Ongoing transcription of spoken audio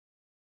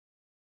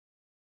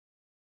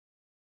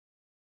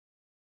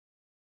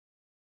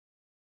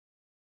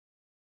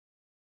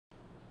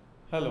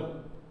Hello,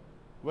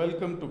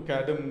 welcome to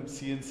CADEM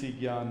CNC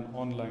Gyan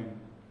online.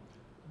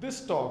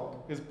 This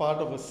talk is part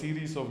of a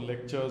series of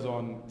lectures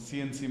on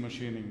CNC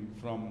machining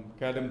from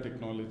CADEM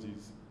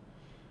Technologies.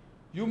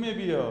 You may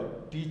be a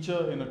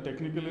teacher in a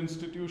technical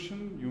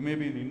institution, you may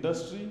be in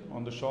industry,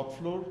 on the shop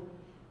floor,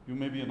 you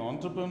may be an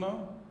entrepreneur.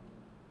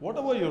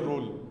 Whatever your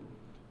role,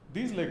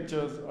 these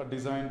lectures are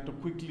designed to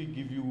quickly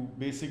give you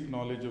basic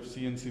knowledge of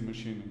CNC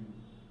machining,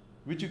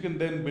 which you can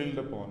then build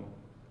upon.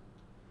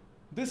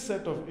 This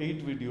set of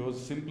 8 videos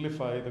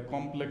simplify the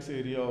complex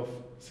area of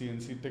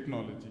CNC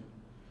technology.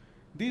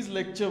 These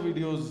lecture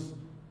videos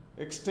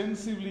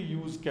extensively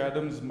use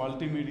CADEM's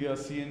multimedia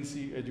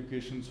CNC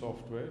education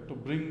software to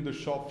bring the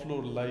shop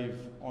floor live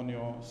on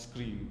your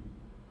screen.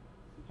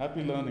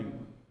 Happy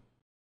learning.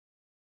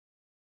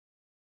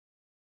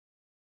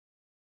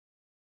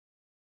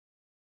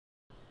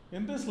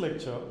 In this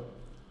lecture,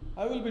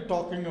 I will be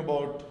talking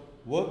about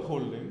work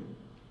holding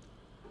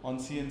on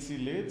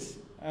CNC lathes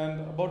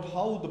and about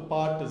how the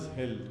part is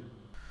held.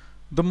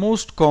 The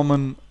most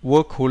common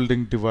work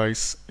holding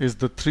device is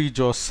the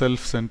 3-jaw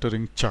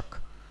self-centering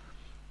chuck.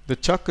 The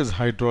chuck is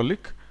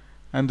hydraulic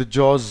and the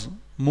jaws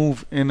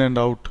move in and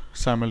out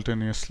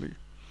simultaneously.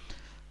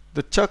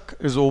 The chuck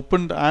is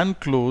opened and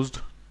closed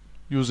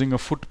using a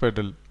foot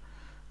pedal.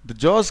 The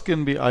jaws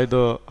can be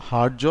either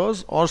hard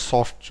jaws or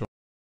soft jaws.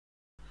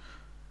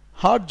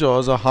 Hard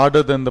jaws are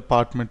harder than the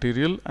part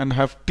material and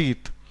have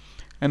teeth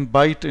and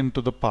bite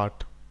into the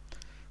part.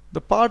 The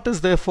part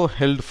is therefore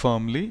held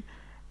firmly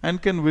and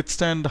can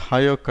withstand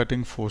higher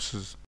cutting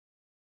forces.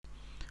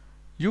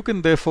 You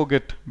can therefore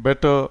get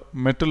better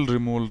metal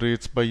removal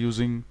rates by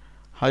using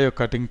higher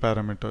cutting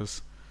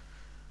parameters.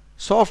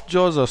 Soft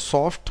jaws are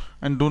soft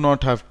and do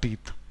not have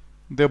teeth.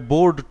 They are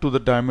bored to the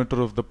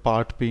diameter of the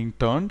part being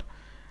turned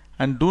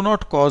and do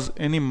not cause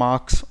any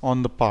marks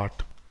on the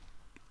part.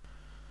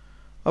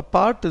 A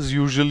part is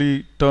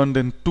usually turned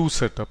in 2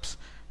 setups.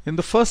 In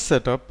the first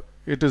setup,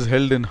 it is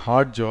held in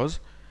hard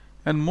jaws,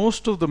 and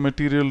most of the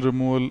material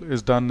removal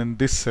is done in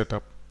this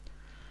setup.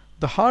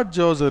 The hard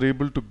jaws are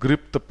able to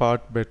grip the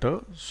part better,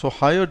 so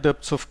higher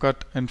depths of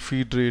cut and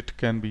feed rate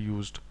can be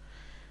used.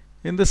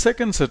 In the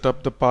second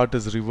setup, the part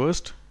is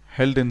reversed,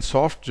 held in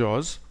soft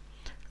jaws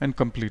and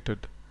completed.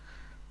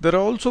 There are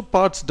also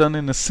parts done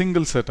in a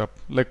single setup,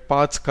 like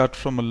parts cut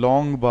from a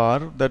long bar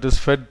that is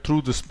fed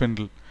through the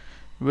spindle,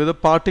 with a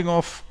parting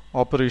off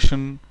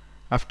operation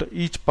after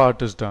each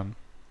part is done.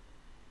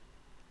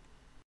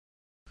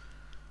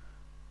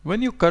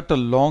 When you cut a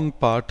long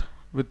part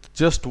with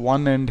just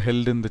one end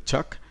held in the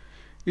chuck,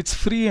 its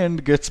free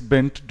end gets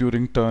bent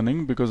during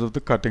turning because of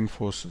the cutting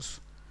forces.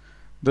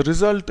 The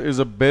result is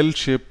a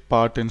bell-shaped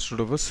part instead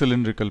of a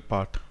cylindrical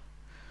part.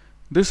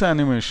 This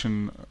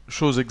animation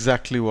shows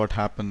exactly what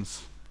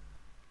happens.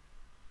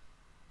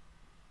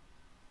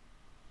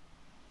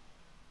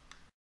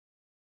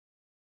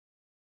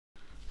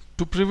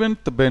 To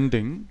prevent the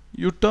bending,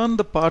 you turn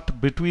the part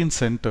between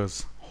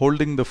centers,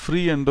 holding the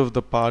free end of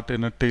the part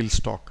in a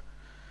tailstock.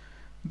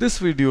 This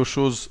video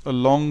shows a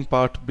long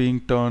part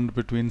being turned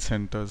between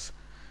centers.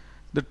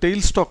 The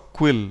tailstock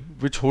quill,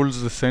 which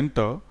holds the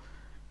center,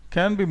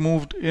 can be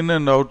moved in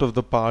and out of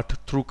the part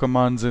through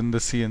commands in the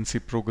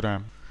CNC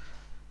program.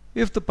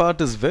 If the part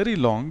is very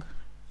long,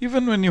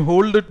 even when you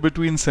hold it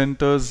between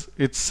centers,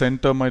 its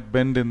center might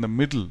bend in the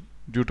middle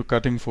due to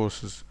cutting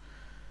forces.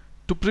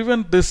 To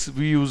prevent this,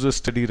 we use a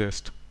steady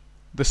rest.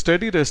 The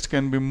steady rest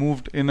can be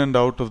moved in and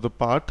out of the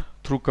part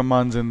through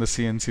commands in the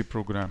CNC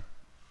program.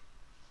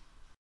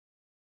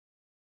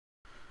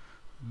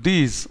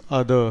 These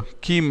are the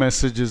key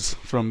messages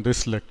from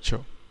this lecture.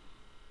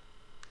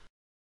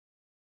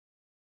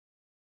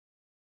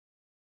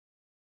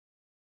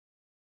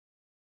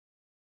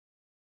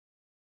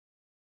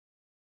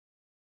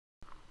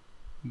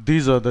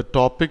 These are the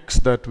topics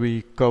that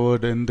we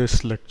covered in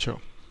this lecture.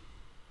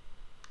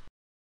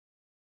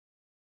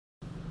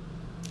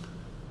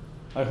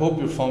 I hope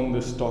you found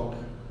this talk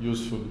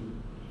useful.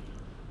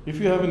 If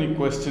you have any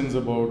questions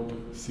about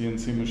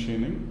CNC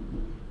machining,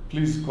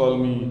 please call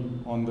me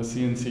on the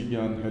CNC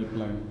Gyan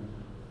helpline.